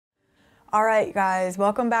Alright guys,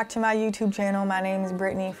 welcome back to my YouTube channel. My name is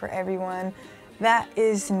Brittany for everyone that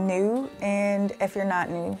is new, and if you're not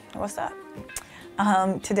new, what's up?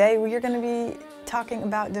 Today we are going to be talking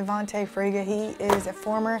about Devonte Frigga. He is a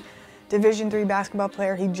former Division III basketball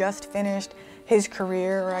player. He just finished his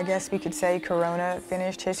career, or I guess we could say Corona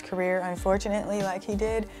finished his career, unfortunately, like it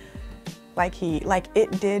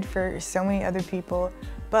did for so many other people.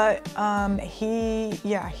 But he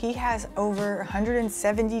has over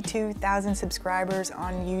 172,000 subscribers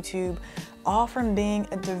on YouTube, all from being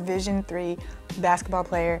a Division III basketball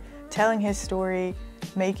player, telling his story,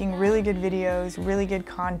 making really good videos, really good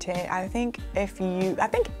content. I think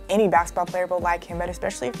any basketball player will like him, but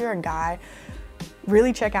especially if you're a guy,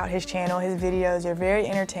 really check out his channel. His videos are very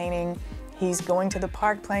entertaining. He's going to the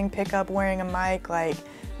park playing pickup, wearing a mic. Like,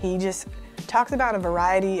 he just talks about a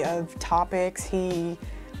variety of topics. He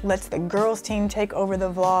lets the girls team take over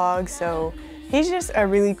the vlog, so he's just a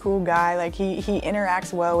really cool guy. Like, he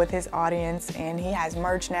interacts well with his audience, and he has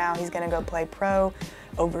merch now. He's gonna go play pro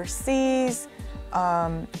overseas.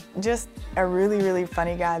 Just a really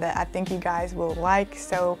funny guy that I think you guys will like.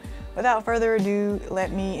 So without further ado,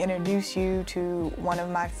 let me introduce you to one of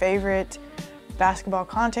my favorite basketball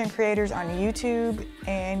content creators on YouTube.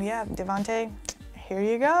 And yeah, Devonte, here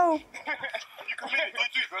you go.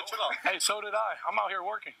 Hey, so did I. I'm out here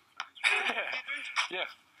working. Yeah.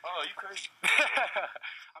 Oh, you crazy.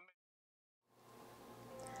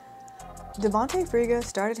 Devonte Frigga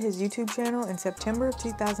started his YouTube channel in September of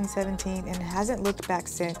 2017 and hasn't looked back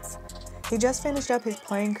since. He just finished up his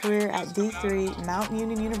playing career at D3 Mount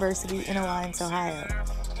Union University in Alliance, Ohio.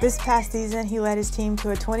 This past season, he led his team to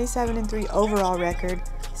a 27-3 overall record,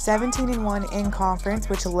 17-1 in conference,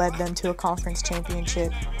 which led them to a conference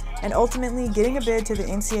championship, and ultimately getting a bid to the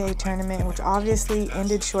NCAA tournament, which obviously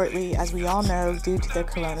ended shortly, as we all know, due to the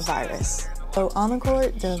coronavirus. So on the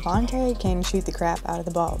court, Devonte can shoot the crap out of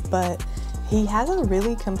the ball, but he has a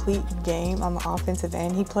really complete game on the offensive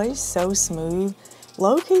end. He plays so smooth.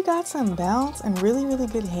 Low-key got some bounce and really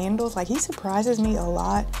good handles. Like, he surprises me a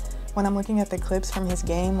lot when I'm looking at the clips from his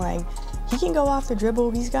game. Like, he can go off the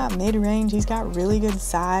dribble. He's got mid-range. He's got really good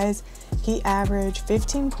size. He averaged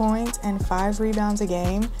 15 points and 5 rebounds a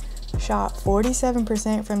game. Shot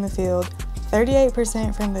 47% from the field,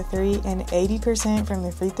 38% from the three, and 80% from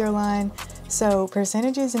the free throw line. So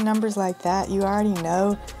percentages and numbers like that, you already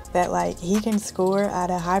know that, like, he can score at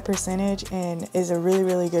a high percentage and is a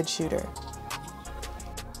really good shooter.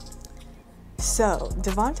 So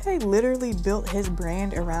Devonte literally built his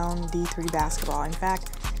brand around D3 basketball. In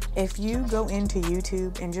fact, if you go into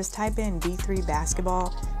YouTube and just type in D3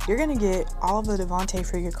 basketball, you're gonna get all of the Devonte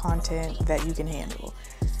Frigga content that you can handle.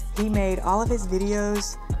 He made all of his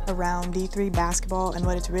videos around D3 basketball and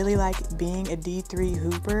what it's really like being a D3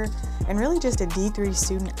 hooper, and really just a D3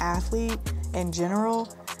 student athlete in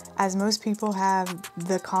general, as most people have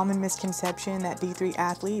the common misconception that D3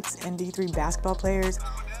 athletes and D3 basketball players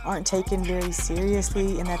aren't taken very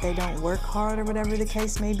seriously and that they don't work hard, or whatever the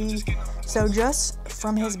case may be. So just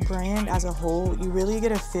from his brand as a whole, you really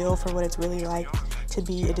get a feel for what it's really like to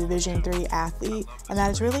be a Division III athlete, and that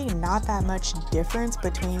it's really not that much difference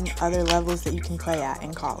between other levels that you can play at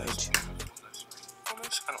in college.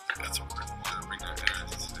 I don't think that's a word. The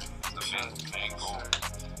main goal is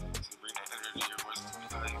to bring that energy or was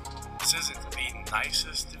this isn't the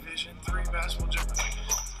nicest Division III basketball gym,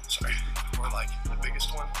 sorry, or like the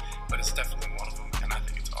biggest one, but it's definitely one of them, and I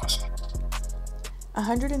think it's awesome.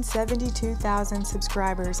 172,000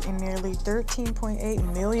 subscribers and nearly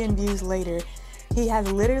 13.8 million views later, he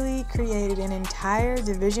has literally created an entire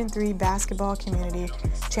Division III basketball community,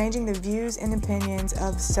 changing the views and opinions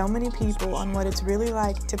of so many people on what it's really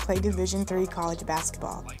like to play Division III college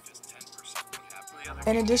basketball.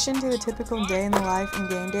 In addition to the typical day in the life and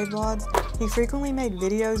game day vlogs, he frequently made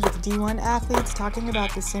videos with D1 athletes talking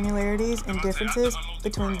about the similarities and differences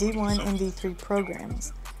between D1 and D3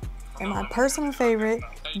 programs. And my personal favorite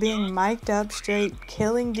being mic'd up straight,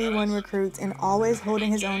 killing D1 recruits and always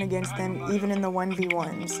holding his own against them, even in the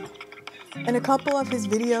 1v1s. In a couple of his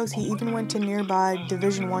videos, he even went to nearby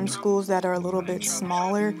Division I schools that are a little bit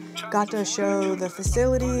smaller, got to show the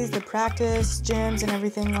facilities, the practice gyms, and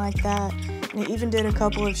everything like that. And he even did a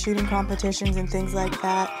couple of shooting competitions and things like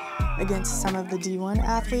that against some of the D1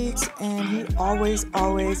 athletes, and he always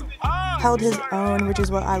held his own, which is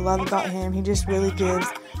what I love about him. He just really gives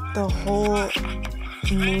the whole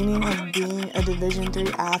meaning of being a Division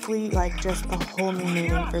III athlete, like just a whole new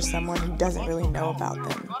meaning for someone who doesn't really know about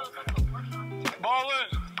them. Ball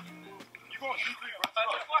in. You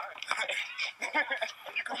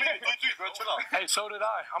committed, bro. Chill out. Hey, so did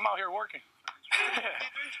I. I'm out here working.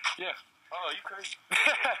 Yeah. Oh, you crazy.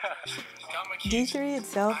 𝗙𝚎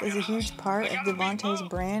itself is a huge part of Devontae's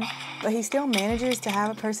brand, but he still manages to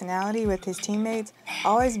have a personality with his teammates,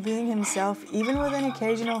 always being himself, even with an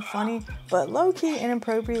occasional funny but low-key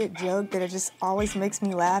inappropriate joke that just always makes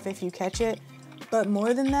me laugh if you catch it. But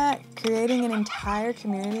more than that, creating an entire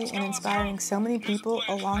community and inspiring so many people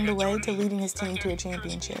along the way to leading his team to a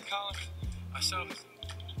championship.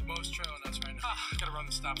 Most trail nuts right now. Gotta run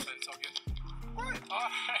the stop sign, it's all good.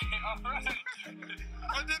 Alright.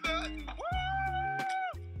 I did that. Woo!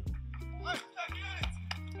 Look at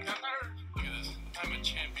this. I'm a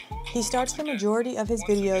champion. He starts the majority of his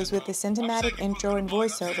videos with a cinematic intro and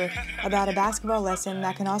voiceover about a basketball lesson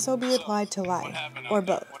that can also be applied to life, or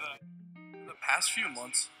both. In the past few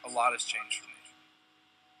months, a lot has changed for me.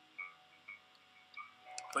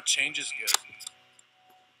 But change is good.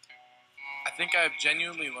 I think I have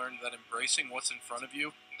genuinely learned that embracing what's in front of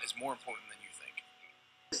you is more important than you think.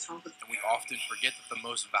 And we often forget that the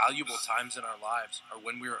most valuable times in our lives are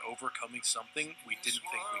when we are overcoming something we didn't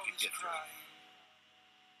think we could get through.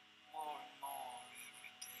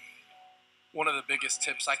 One of the biggest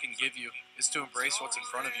tips I can give you is to embrace what's in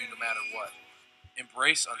front of you no matter what.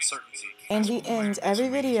 Embrace uncertainty. And he ends every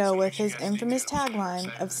video with his infamous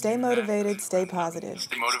tagline of "Stay motivated, stay positive."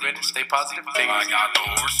 Stay motivated, stay positive. I got the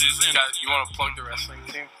horses in. You want to plug the wrestling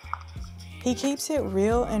team? He keeps it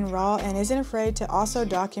real and raw and isn't afraid to also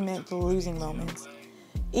document the losing moments.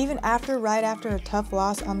 Even right after a tough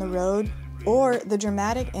loss on the road, or the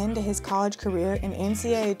dramatic end to his college career and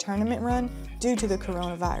NCAA tournament run due to the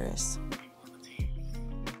coronavirus.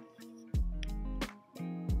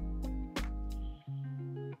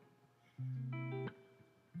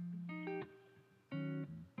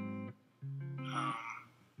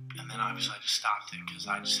 And then obviously I just stopped it because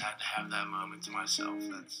I just had to have that moment to myself.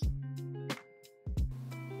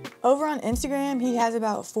 Over on Instagram, he has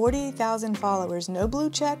about 40,000 followers. No blue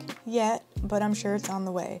check yet, but I'm sure it's on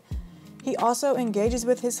the way. He also engages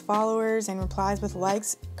with his followers and replies with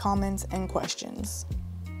likes, comments, and questions.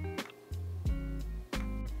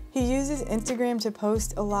 He uses Instagram to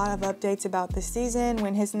post a lot of updates about the season,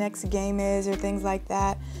 when his next game is, or things like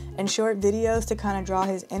that, and short videos to kind of draw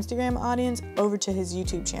his Instagram audience over to his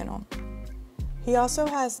YouTube channel. He also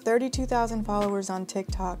has 32,000 followers on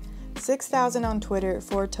TikTok, 6,000 on Twitter,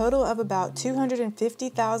 for a total of about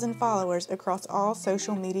 250,000 followers across all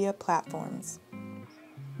social media platforms.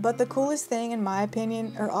 But the coolest thing, in my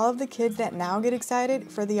opinion, are all of the kids that now get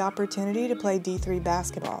excited for the opportunity to play D3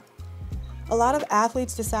 basketball. A lot of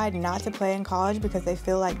athletes decide not to play in college because they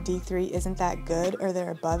feel like D3 isn't that good or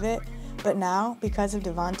they're above it, but now, because of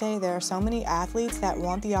Devontae, there are so many athletes that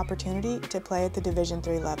want the opportunity to play at the Division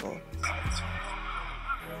III level.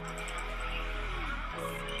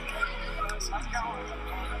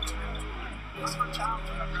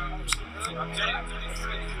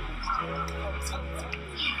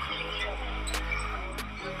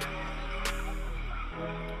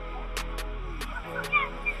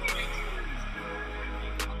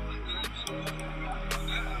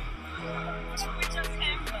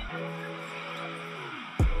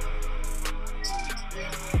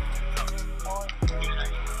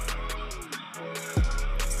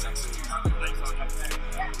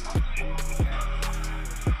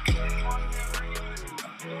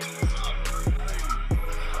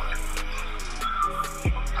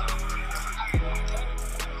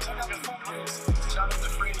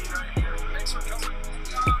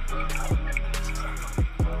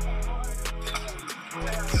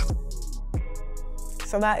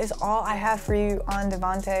 So that is all I have for you on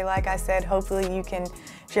Devontae. Like I said, hopefully you can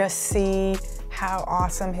just see how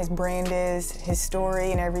awesome his brand is, his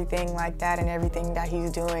story and everything like that, and everything that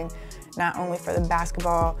he's doing, not only for the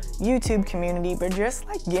basketball YouTube community, but just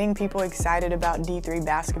like getting people excited about D3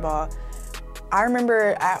 basketball. I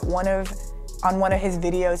remember on one of his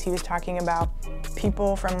videos, he was talking about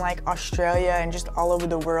people from like Australia and just all over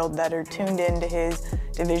the world that are tuned into his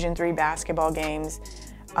Division III basketball games.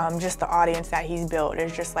 Just the audience that he's built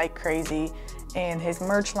is just like crazy, and his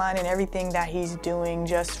merch line and everything that he's doing,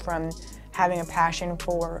 just from having a passion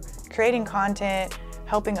for creating content,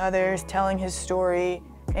 helping others, telling his story,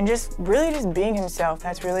 and just really just being himself.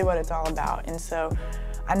 That's really what it's all about. And so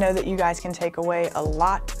I know that you guys can take away a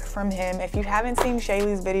lot from him. If you haven't seen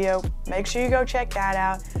Shaylee's video, make sure you go check that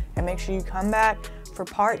out, and make sure you come back for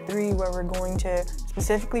part 3, where we're going to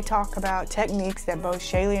specifically talk about techniques that both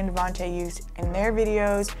Shaylee and Devontae use in their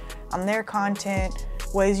videos, on their content,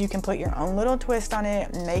 ways you can put your own little twist on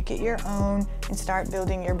it, make it your own, and start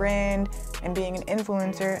building your brand and being an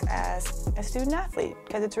influencer as a student athlete,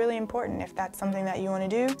 because it's really important. If that's something that you want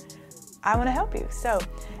to do, I want to help you. So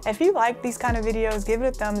if you like these kind of videos, give it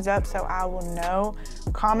a thumbs up so I will know.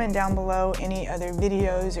 Comment down below any other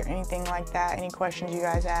videos or anything like that, any questions you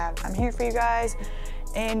guys have. I'm here for you guys.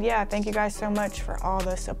 And yeah, thank you guys so much for all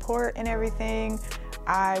the support and everything.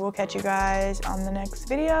 I will catch you guys on the next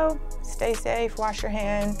video. Stay safe, wash your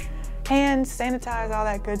hands, sanitize, all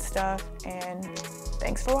that good stuff. And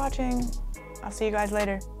thanks for watching. I'll see you guys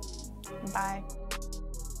later. Bye.